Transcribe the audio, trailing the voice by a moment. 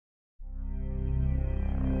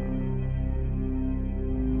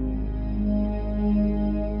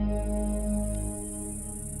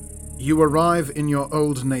You arrive in your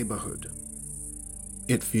old neighborhood.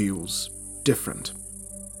 It feels different.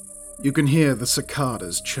 You can hear the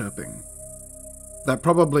cicadas chirping. That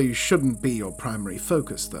probably shouldn't be your primary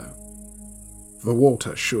focus, though. The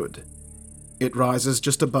water should. It rises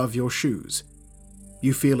just above your shoes.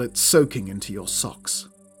 You feel it soaking into your socks.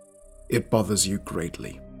 It bothers you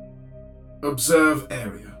greatly. Observe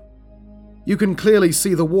area. You can clearly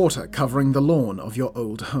see the water covering the lawn of your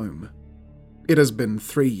old home. It has been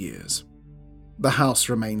 3 years. The house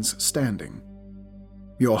remains standing.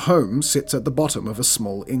 Your home sits at the bottom of a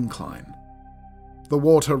small incline. The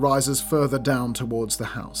water rises further down towards the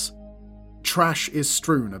house. Trash is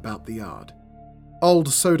strewn about the yard.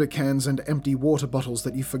 Old soda cans and empty water bottles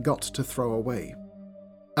that you forgot to throw away.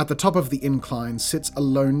 At the top of the incline sits a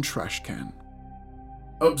lone trash can.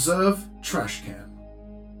 Observe trash can.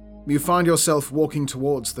 You find yourself walking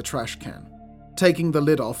towards the trash can, taking the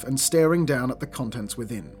lid off and staring down at the contents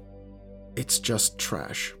within. It's just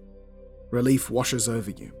trash. Relief washes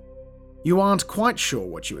over you. You aren't quite sure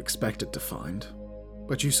what you expected to find,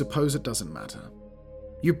 but you suppose it doesn't matter.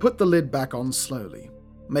 You put the lid back on slowly,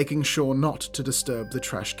 making sure not to disturb the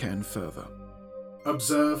trash can further.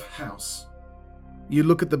 Observe house. You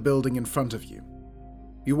look at the building in front of you.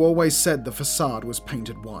 You always said the facade was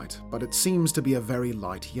painted white, but it seems to be a very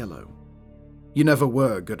light yellow. You never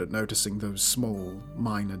were good at noticing those small,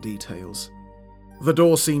 minor details. The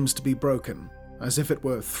door seems to be broken, as if it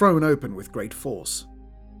were thrown open with great force.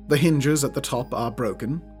 The hinges at the top are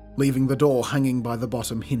broken, leaving the door hanging by the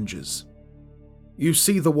bottom hinges. You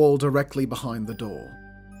see the wall directly behind the door.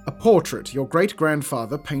 A portrait your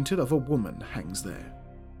great-grandfather painted of a woman hangs there.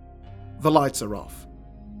 The lights are off.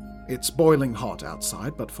 It's boiling hot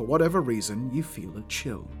outside, but for whatever reason, you feel a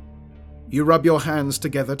chill. You rub your hands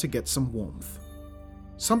together to get some warmth.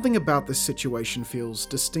 Something about this situation feels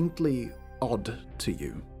distinctly odd to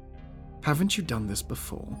you. Haven't you done this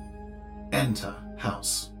before? Enter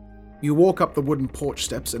house. You walk up the wooden porch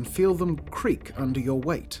steps and feel them creak under your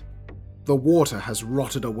weight. The water has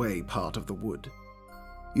rotted away part of the wood.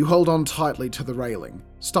 You hold on tightly to the railing,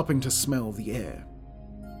 stopping to smell the air.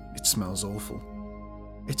 It smells awful.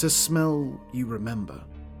 It's a smell you remember.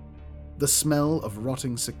 The smell of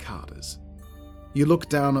rotting cicadas. You look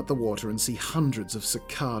down at the water and see hundreds of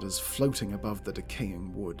cicadas floating above the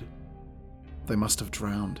decaying wood. They must have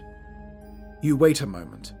drowned. You wait a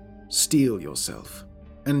moment, steel yourself,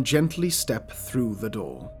 and gently step through the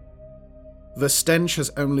door. The stench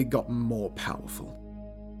has only gotten more powerful.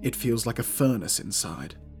 It feels like a furnace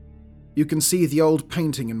inside. You can see the old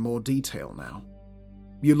painting in more detail now.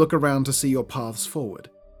 You look around to see your paths forward.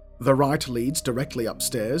 The right leads directly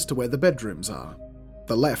upstairs to where the bedrooms are.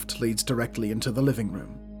 The left leads directly into the living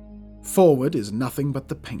room. Forward is nothing but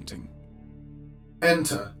the painting.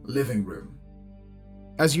 Enter living room.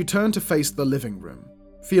 As you turn to face the living room,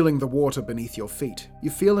 feeling the water beneath your feet,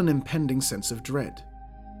 you feel an impending sense of dread.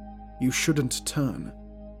 You shouldn't turn,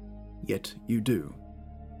 yet you do.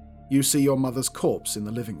 You see your mother's corpse in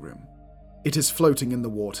the living room. It is floating in the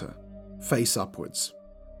water, face upwards.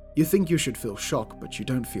 You think you should feel shock, but you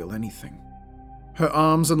don't feel anything. Her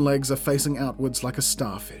arms and legs are facing outwards like a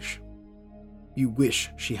starfish. You wish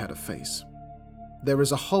she had a face. There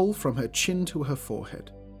is a hole from her chin to her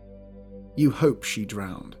forehead. You hope she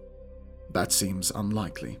drowned. That seems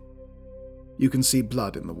unlikely. You can see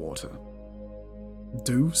blood in the water.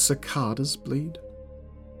 Do cicadas bleed?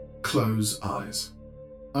 Close eyes.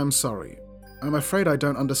 I'm sorry. I'm afraid I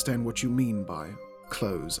don't understand what you mean by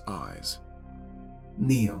close eyes.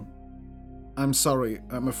 Kneel. I'm sorry.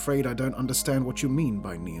 I'm afraid I don't understand what you mean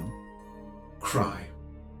by kneel. Cry.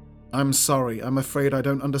 I'm sorry. I'm afraid I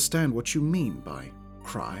don't understand what you mean by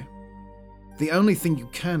cry. The only thing you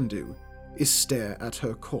can do is stare at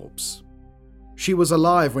her corpse. She was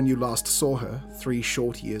alive when you last saw her 3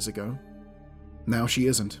 short years ago. Now she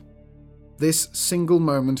isn't. This single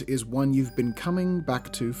moment is one you've been coming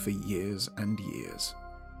back to for years and years.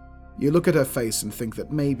 You look at her face and think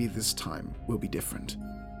that maybe this time will be different.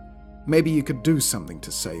 Maybe you could do something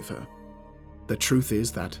to save her. The truth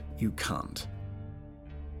is that you can't.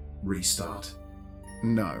 Restart.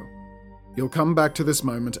 No. You'll come back to this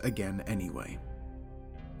moment again anyway.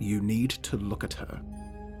 You need to look at her.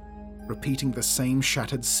 Repeating the same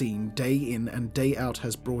shattered scene day in and day out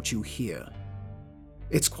has brought you here.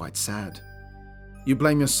 It's quite sad. You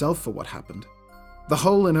blame yourself for what happened. The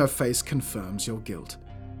hole in her face confirms your guilt.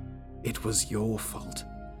 It was your fault.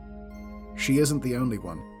 She isn't the only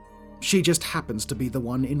one. She just happens to be the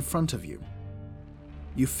one in front of you.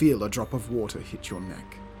 You feel a drop of water hit your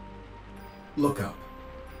neck. Look up.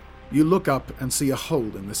 You look up and see a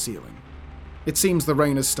hole in the ceiling. It seems the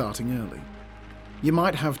rain is starting early. You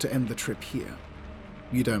might have to end the trip here.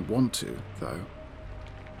 You don't want to, though.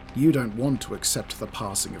 You don't want to accept the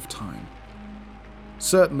passing of time.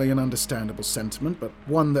 Certainly an understandable sentiment, but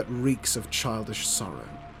one that reeks of childish sorrow.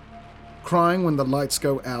 Crying when the lights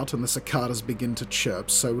go out and the cicadas begin to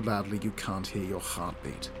chirp so loudly you can't hear your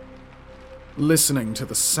heartbeat. Listening to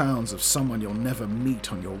the sounds of someone you'll never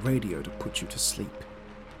meet on your radio to put you to sleep.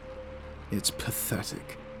 It's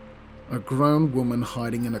pathetic. A grown woman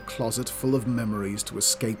hiding in a closet full of memories to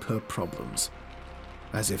escape her problems.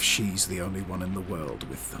 As if she's the only one in the world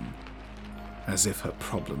with them. As if her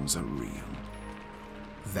problems are real.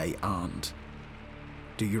 They aren't.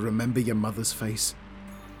 Do you remember your mother's face?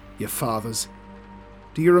 Your father's?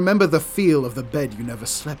 Do you remember the feel of the bed you never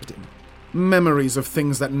slept in? Memories of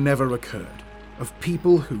things that never occurred. Of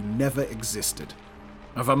people who never existed.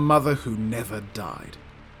 Of a mother who never died.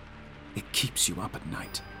 It keeps you up at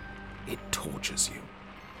night. It tortures you.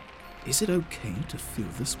 Is it okay to feel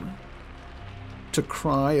this way? To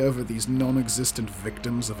cry over these non-existent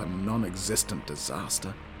victims of a non-existent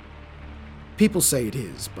disaster? People say it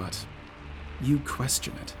is, but you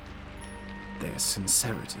question it. Their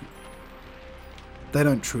sincerity. They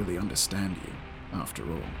don't truly understand you, after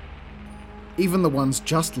all. Even the ones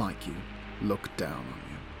just like you look down on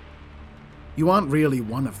you. You aren't really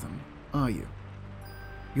one of them, are you?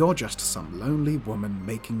 You're just some lonely woman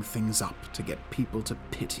making things up to get people to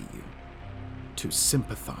pity you, to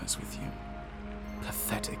sympathize with you.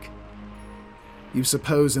 Pathetic. You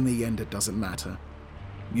suppose in the end it doesn't matter.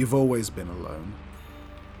 You've always been alone.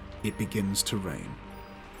 It begins to rain.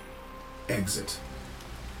 Exit.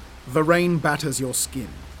 The rain batters your skin,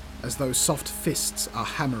 as though soft fists are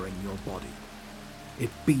hammering your body.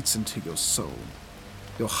 It beats into your soul,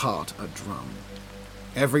 your heart a drum.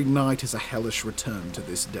 Every night is a hellish return to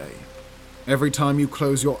this day. Every time you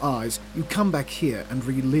close your eyes, you come back here and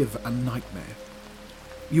relive a nightmare.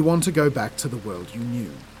 You want to go back to the world you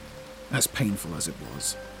knew, as painful as it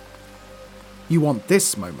was. You want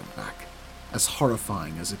this moment back, as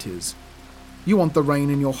horrifying as it is. You want the rain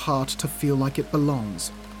in your heart to feel like it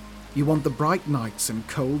belongs. You want the bright nights and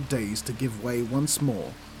cold days to give way once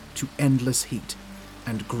more to endless heat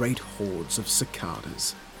and great hordes of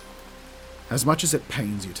cicadas. As much as it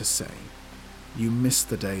pains you to say, you miss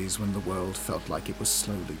the days when the world felt like it was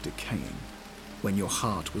slowly decaying, when your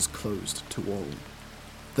heart was closed to all.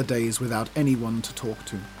 The days without anyone to talk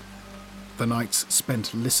to. The nights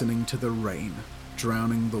spent listening to the rain,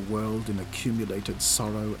 drowning the world in accumulated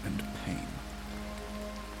sorrow and pain.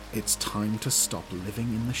 It's time to stop living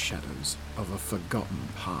in the shadows of a forgotten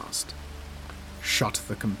past. Shut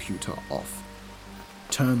the computer off.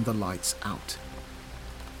 Turn the lights out.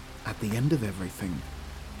 At the end of everything,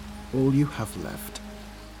 all you have left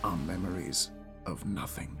are memories of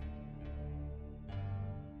nothing.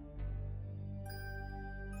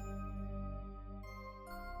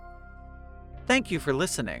 Thank you for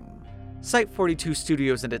listening. Site42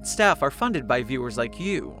 Studios and its staff are funded by viewers like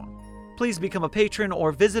you. Please become a patron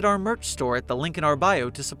or visit our merch store at the link in our bio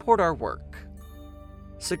to support our work.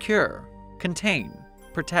 Secure, contain,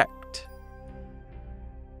 protect.